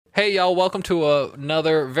Hey, y'all, welcome to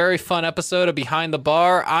another very fun episode of Behind the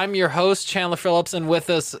Bar. I'm your host, Chandler Phillips, and with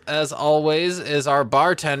us, as always, is our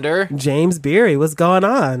bartender, James Beery. What's going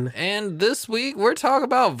on? And this week, we're talking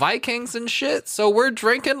about Vikings and shit, so we're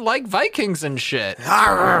drinking like Vikings and shit.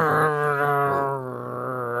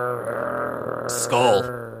 Skull.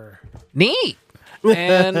 Neat.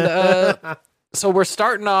 And so we're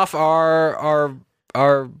starting off our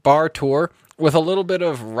bar tour with a little bit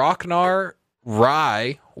of Rocknar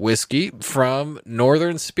Rye whiskey from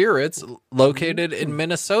Northern Spirits, located in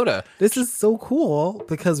Minnesota. This is so cool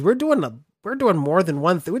because we're doing more than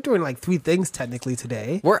one thing. We're doing like three things technically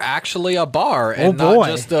today. We're actually a bar and not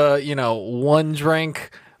just one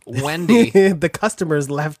drink Wendy. The customers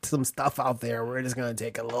left some stuff out there. We're just gonna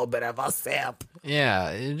take a little bit of a sip.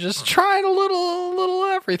 Yeah, just trying a little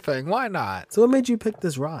everything. Why not? So what made you pick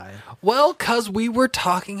this rye? Well, because we were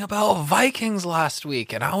talking about Vikings last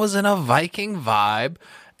week, and I was in a Viking vibe,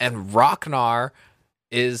 and Rocknar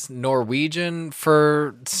is Norwegian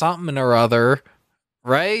for something or other,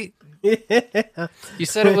 right? You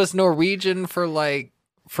said it was Norwegian for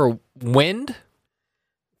wind?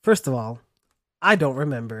 First of all, I don't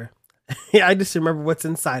remember. I just remember what's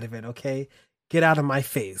inside of it, okay? Get out of my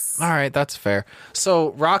face. All right, that's fair.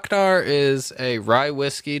 So Rocknar is a rye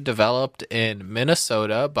whiskey developed in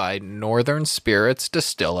Minnesota by Northern Spirits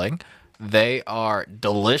Distilling. They are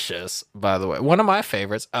delicious, by the way. One of my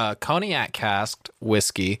favorites, cognac casked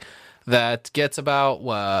whiskey that gets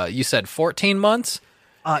about, you said 14 months?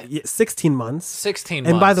 16 months. 16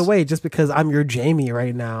 months. And by the way, just because I'm your Jamie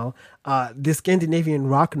right now, the Scandinavian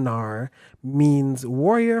Rocknar means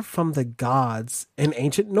warrior from the gods in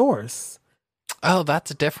ancient Norse. Oh,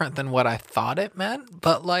 that's different than what I thought it meant.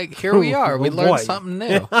 But here we are. We learned something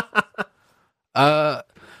new.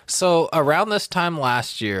 So around this time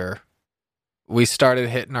last year, we started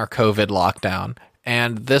hitting our COVID lockdown.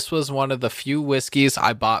 And this was one of the few whiskeys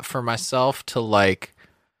I bought for myself to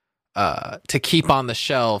keep on the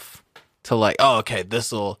shelf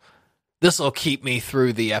this'll keep me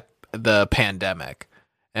through the pandemic.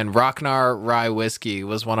 And Rocknar Rye whiskey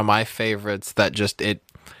was one of my favorites that just it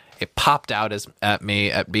popped out at me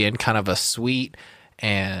at being kind of a sweet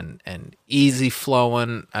and easy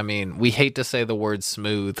flowing. I mean, we hate to say the word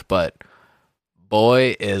smooth, but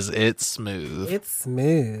boy is it smooth. It's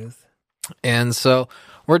smooth. And so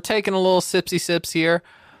we're taking a little sipsy sips here.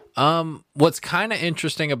 What's kind of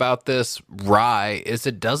interesting about this rye is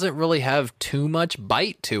it doesn't really have too much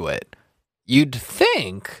bite to it. You'd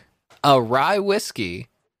think a rye whiskey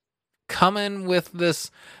coming with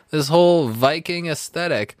this whole Viking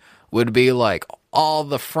aesthetic would be like all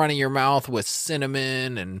the front of your mouth with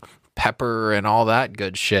cinnamon and pepper and all that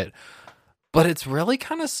good shit. But it's really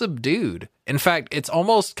kind of subdued. In fact, it's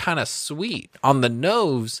almost kind of sweet. On the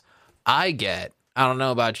nose, I don't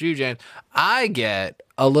know about you, James, I get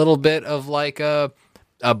a little bit of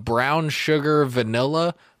a brown sugar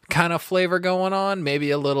vanilla kind of flavor going on.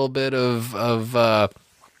 Maybe a little bit of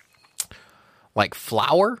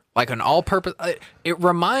flour, like an all-purpose. It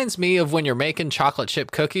reminds me of when you're making chocolate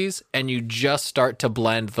chip cookies and you just start to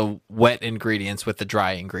blend the wet ingredients with the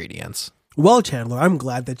dry ingredients. Well, Chandler, I'm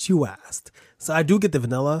glad that you asked. So I do get the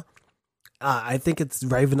vanilla. I think it's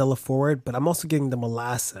very vanilla forward, but I'm also getting the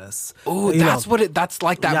molasses. Ooh, that's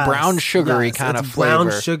like that brown sugary kind of flavor.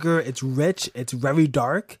 Brown sugar. It's rich. It's very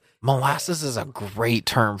dark. Molasses is a great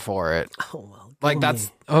term for it. Oh,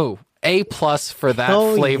 well. A+ for that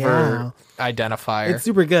flavor identifier. It's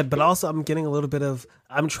super good, but also I'm getting a little bit of,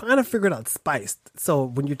 I'm trying to figure it out spiced. So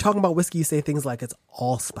when you're talking about whiskey, you say things like it's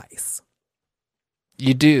all spice.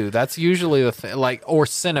 You do. That's usually the thing. Or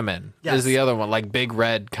cinnamon is the other one, like big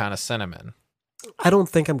red kind of cinnamon. I don't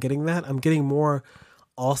think I'm getting that. I'm getting more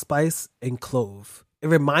allspice and clove. It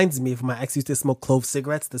reminds me of my ex used to smoke clove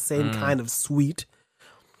cigarettes, the same kind of sweet,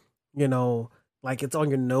 like it's on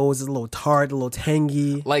your nose, it's a little tart, a little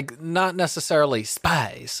tangy. Like not necessarily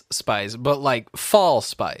spice, but like fall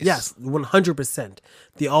spice. Yes, 100%.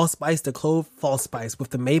 The allspice, the clove, fall spice with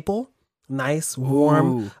the maple. Nice,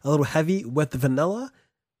 warm, a little heavy with the vanilla.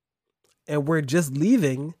 And we're just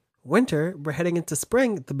leaving winter. We're heading into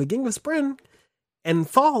spring, the beginning of spring. And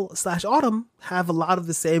fall/autumn have a lot of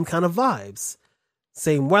the same kind of vibes.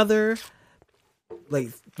 Same weather,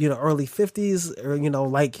 early 50s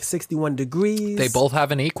or 61 degrees. They both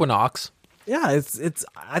have an equinox. Yeah, it's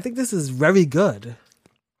I think this is very good.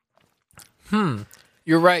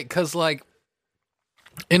 You're right, because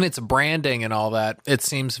in its branding and all that, it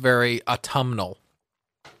seems very autumnal.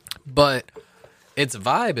 But its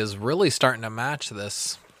vibe is really starting to match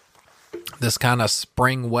this kind of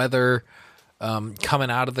spring weather,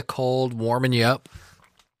 coming out of the cold, warming you up.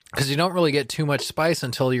 because you don't really get too much spice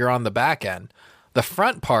until you're on the back end. The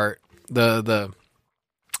front part, the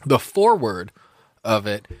forward of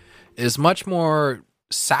it is much more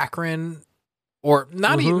saccharine, or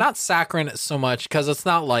not saccharine so much, because it's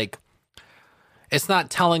not like, it's not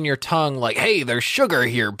telling your tongue like, hey, there's sugar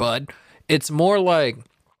here, bud. It's more like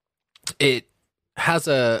it has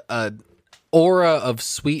a aura of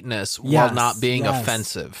sweetness while not being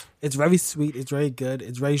offensive. It's very sweet. It's very good.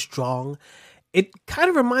 It's very strong. It kind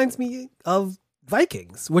of reminds me of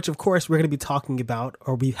Vikings, which of course we're going to be talking about,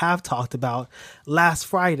 or we have talked about last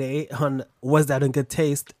Friday on Was That in Good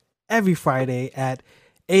Taste? Every Friday at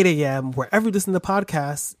 8 a.m. wherever you listen to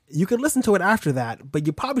podcasts. You can listen to it after that, but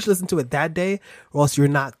you probably should listen to it that day, or else you're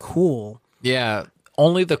not cool. Yeah,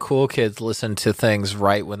 only the cool kids listen to things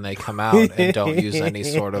right when they come out and don't use any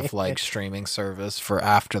sort of like streaming service for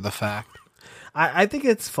after the fact. I think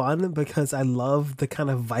it's fun because I love the kind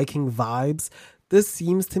of Viking vibes. This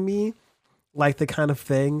seems to me like the kind of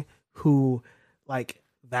thing who, like,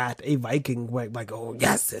 that a Viking would, like, oh,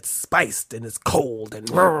 yes, it's spiced and it's cold and...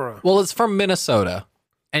 Well, it's from Minnesota.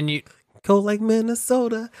 And you... Cold like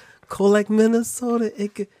Minnesota. Cold like Minnesota.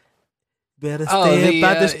 It could... Better stay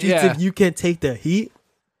about the streets if you can't take the heat.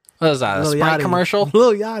 What is that, a Sprite commercial?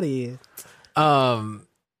 Lil Yachty.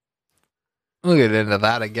 We'll get into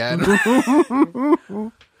that again.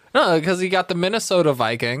 No, because you got the Minnesota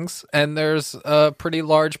Vikings, and there's a pretty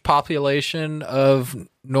large population of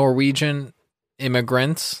Norwegian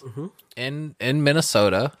immigrants in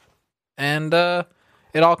Minnesota, and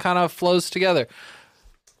it all kind of flows together.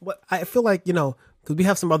 What I feel like, because we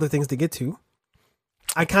have some other things to get to,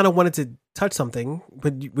 I kind of wanted to touch something,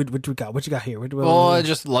 but what you got here? Well,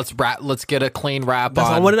 just let's get a clean wrap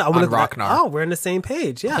on Ragnar. Oh, we're on the same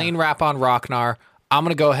page. Yeah, clean wrap on Ragnar. I'm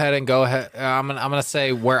gonna go ahead. I'm gonna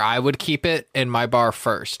say where I would keep it in my bar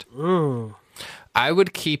first. I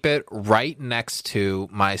would keep it right next to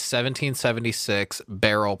my 1776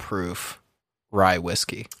 barrel proof rye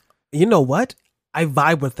whiskey. You know what? I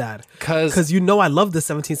vibe with that because I love the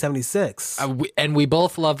 1776, and we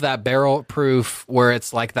both love that barrel proof where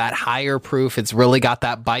it's like that higher proof. It's really got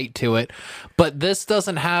that bite to it, but this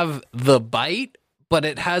doesn't have the bite, but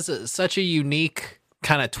it has such a unique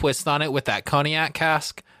kind of twist on it with that cognac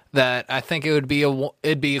cask that I think it'd be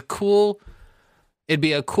a cool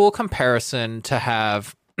comparison to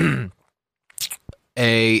have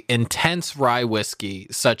a intense rye whiskey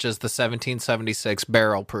such as the 1776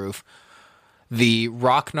 barrel proof, the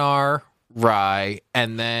Ragnar rye,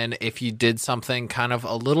 and then if you did something kind of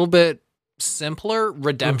a little bit simpler,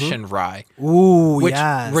 Redemption rye. Ooh, which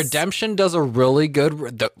yes. Redemption does a really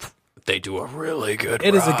good. They do a really good.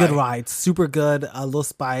 It is a good rye. It's super good. A little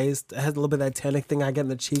spiced. It has a little bit of that tannic thing I get in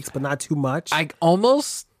the cheeks, but not too much. I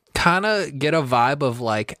almost kind of get a vibe of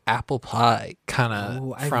like apple pie, kind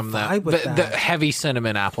of from that. The heavy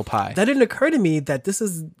cinnamon apple pie. That didn't occur to me that this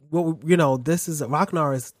is this is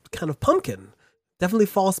Ragnar is kind of pumpkin. Definitely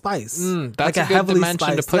fall spice. That's like a good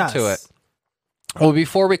dimension to put to it. Well,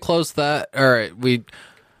 before we close that, or we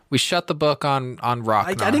shut the book on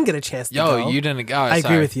Ragnar. I didn't get a chance to go. You didn't go. I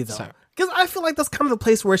agree with you, though. Because I feel like that's kind of the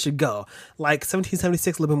place where it should go. Like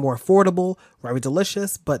 1776, a little bit more affordable, very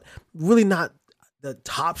delicious, but really not the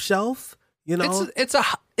top shelf. It's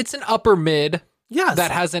an upper mid. Yes.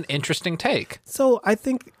 That has an interesting take. So I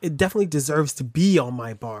think it definitely deserves to be on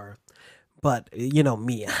my bar. But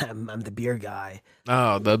me, I'm the beer guy.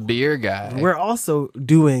 Oh, the beer guy. We're also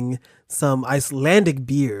doing some Icelandic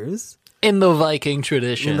beers. In the Viking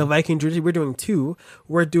tradition. We're doing two.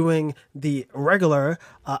 We're doing the regular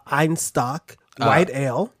Einstock white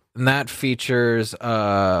ale. And that features,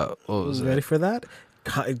 what was it? Ready for that?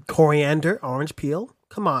 Coriander, orange peel.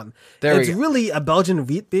 Come on. It's really a Belgian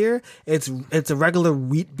wheat beer. It's a regular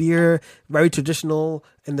wheat beer, very traditional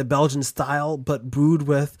in the Belgian style, but brewed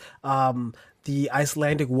with the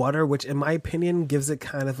Icelandic water, which in my opinion gives it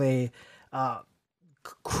kind of a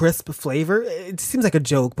crisp flavor. It seems like a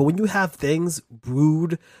joke, but when you have things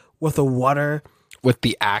brewed with a water, with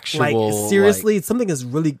the actual, seriously, something is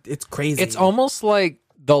really, it's crazy. It's almost like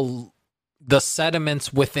the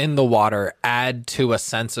sediments within the water add to a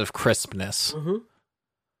sense of crispness.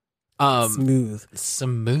 Smooth.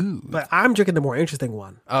 But I'm drinking the more interesting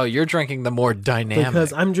one. Oh, you're drinking the more dynamic.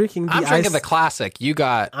 Because I'm drinking the classic.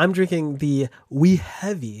 I'm drinking the Wee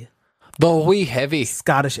Heavy. The Wee Heavy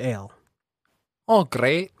Scottish Ale. Oh,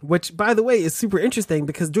 great. Which, by the way, is super interesting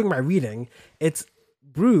because during my reading, it's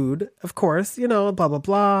brewed, of course, blah, blah,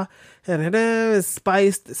 blah. And it's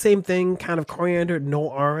spiced, same thing, kind of coriander, no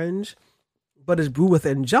orange. But it's brewed with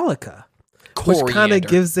Angelica. coriander. which kind of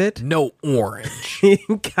gives it no orange.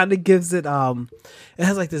 kind of gives it it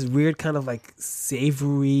has like this weird kind of like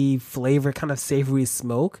savory flavor, kind of savory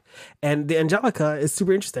smoke. And the angelica is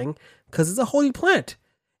super interesting because it's a holy plant.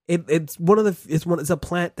 It's a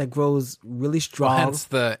plant that grows really strong. Well, hence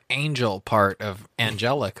the angel part of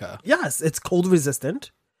angelica. Yes, it's cold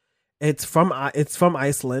resistant. It's from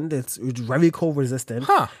Iceland. It's very cold resistant.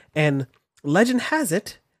 Huh. And legend has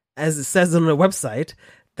it, as it says on the website,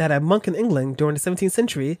 that a monk in England during the 17th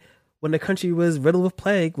century, when the country was riddled with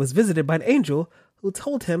plague, was visited by an angel who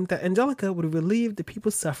told him that angelica would relieve the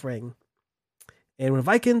people's suffering. And when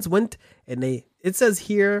Vikings went, it says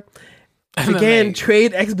here, began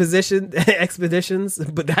trade expeditions,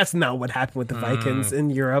 but that's not what happened with the Vikings in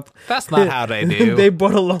Europe. That's not how they do. They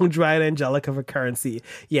brought along dried angelica for currency.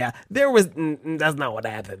 Yeah, that's not what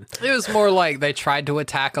happened. It was more like they tried to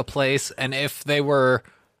attack a place, and if they were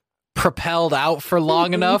propelled out for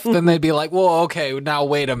long enough, then they'd be like, well, okay, now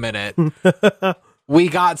wait a minute. We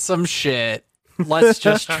got some shit. Let's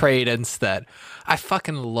just trade instead. I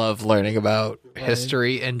fucking love learning about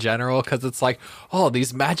history in general because it's like, oh,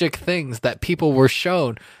 these magic things that people were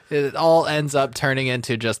shown. It all ends up turning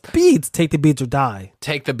into just beads. Take the beads or die.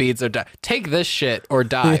 Take the beads or die. Take this shit or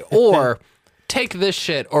die. Or take this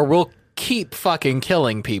shit or we'll keep fucking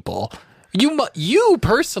killing people. You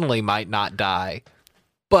personally might not die,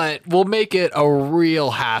 but we'll make it a real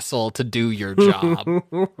hassle to do your job.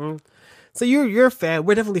 So you're a fan.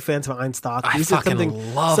 We're definitely fans of Einstock. I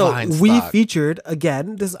fucking love Einstock. So we featured,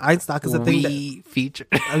 again, this Einstock is a thing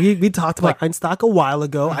we talked about Einstock a while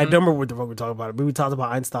ago. I don't remember what the fuck we're talking about, but we talked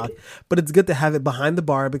about Einstock. But it's good to have it behind the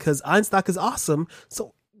bar because Einstock is awesome.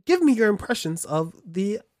 So give me your impressions of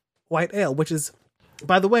the white ale, which is,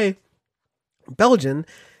 by the way, Belgian.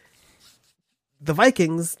 The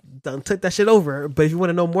Vikings done took that shit over. But if you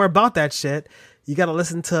want to know more about that shit, you got to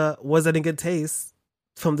listen to Was That in Good Taste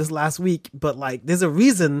from this last week. But like, there's a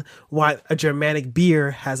reason why a Germanic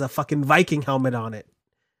beer has a fucking Viking helmet on it.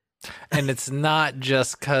 And it's not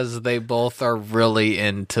just because they both are really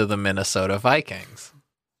into the Minnesota Vikings.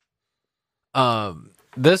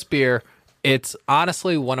 This beer, it's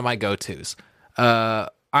honestly one of my go-tos.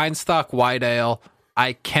 Einstock White Ale,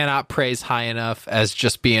 I cannot praise high enough as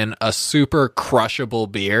just being a super crushable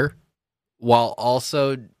beer while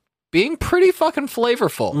also being pretty fucking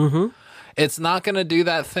flavorful. Mm-hmm. It's not going to do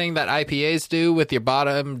that thing that IPAs do with your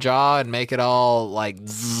bottom jaw and make it all like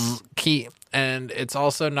key. And it's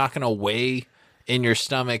also not going to weigh in your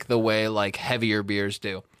stomach the way like heavier beers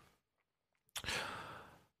do.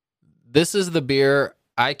 This is the beer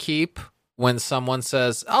I keep when someone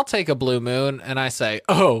says, I'll take a Blue Moon. And I say,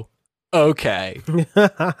 oh, okay.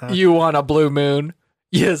 You want a Blue Moon?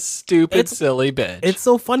 You stupid, silly bitch. It's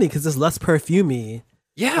so funny because it's less perfumey.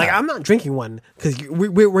 Yeah. Like, I'm not drinking one because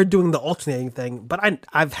we're doing the alternating thing, but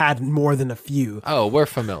I've had more than a few. Oh, we're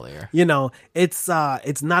familiar. You know, it's not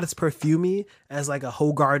as perfumey as like a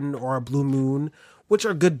Hoegaarden or a Blue Moon, which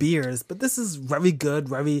are good beers, but this is very good,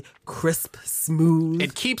 very crisp, smooth.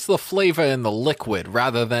 It keeps the flavor in the liquid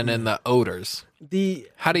rather than in the odors.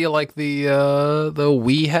 How do you like the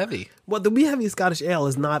wee heavy? Well, the wee heavy Scottish ale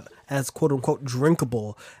is not as quote unquote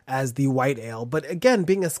drinkable as the white ale, but again,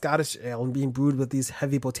 being a Scottish ale and being brewed with these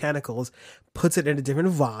heavy botanicals puts it in a different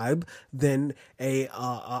vibe than a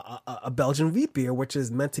Belgian wheat beer, which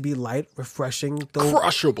is meant to be light, refreshing,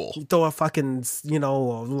 crushable. Throw a fucking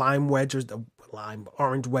lime wedge or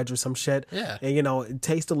orange wedge or some shit. Yeah, and it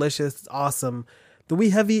tastes delicious. It's awesome. The wee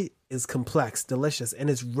heavy is complex, delicious, and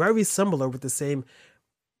it's very similar with the same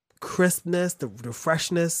crispness, the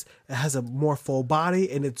freshness. It has a more full body,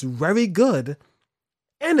 and it's very good,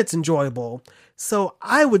 and it's enjoyable. So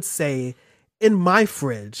I would say in my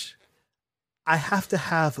fridge, I have to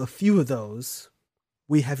have a few of those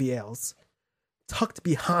wee heavy ales tucked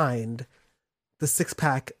behind the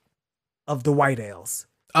 6-pack of the white ales.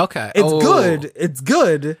 Okay. It's good. It's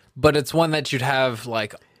good. But it's one that you'd have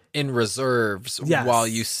like in reserves while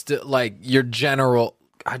you still like your general.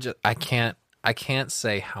 I can't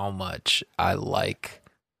say how much I like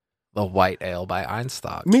the white ale by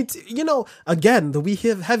Einstock. Me too. Again, the wee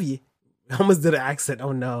heavy. I almost did an accent.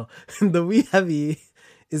 Oh no. The wee heavy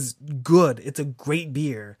is good. It's a great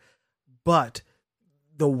beer, but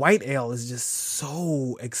the white ale is just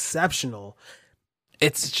so exceptional.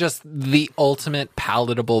 It's just the ultimate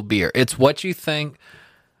palatable beer. It's what you think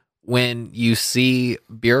when you see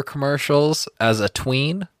beer commercials as a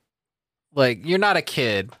tween. Like, you're not a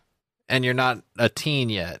kid and you're not a teen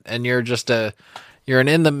yet, and you're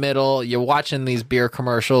in the middle. You're watching these beer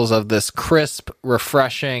commercials of this crisp,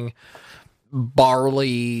 refreshing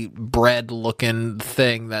barley bread looking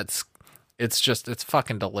thing It's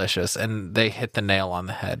fucking delicious, and they hit the nail on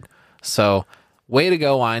the head. So, way to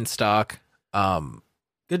go, Einstock.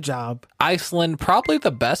 Good job. Iceland, probably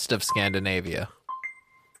the best of Scandinavia.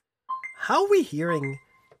 How are we hearing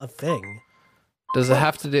a thing? Does it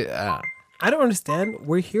have to do? I don't understand.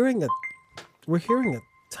 We're hearing a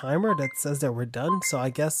timer that says that we're done. So I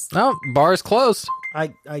guess No, bar's closed.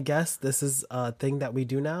 I guess this is a thing that we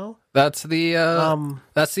do now. That's the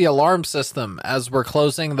alarm system as we're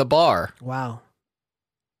closing the bar. Wow.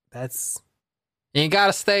 That's You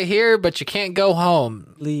gotta stay here, but you can't go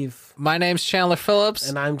home. leave. My name's Chandler Phillips.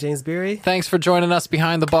 And I'm James Beery. Thanks for joining us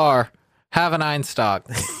behind the bar. Have an Einstock.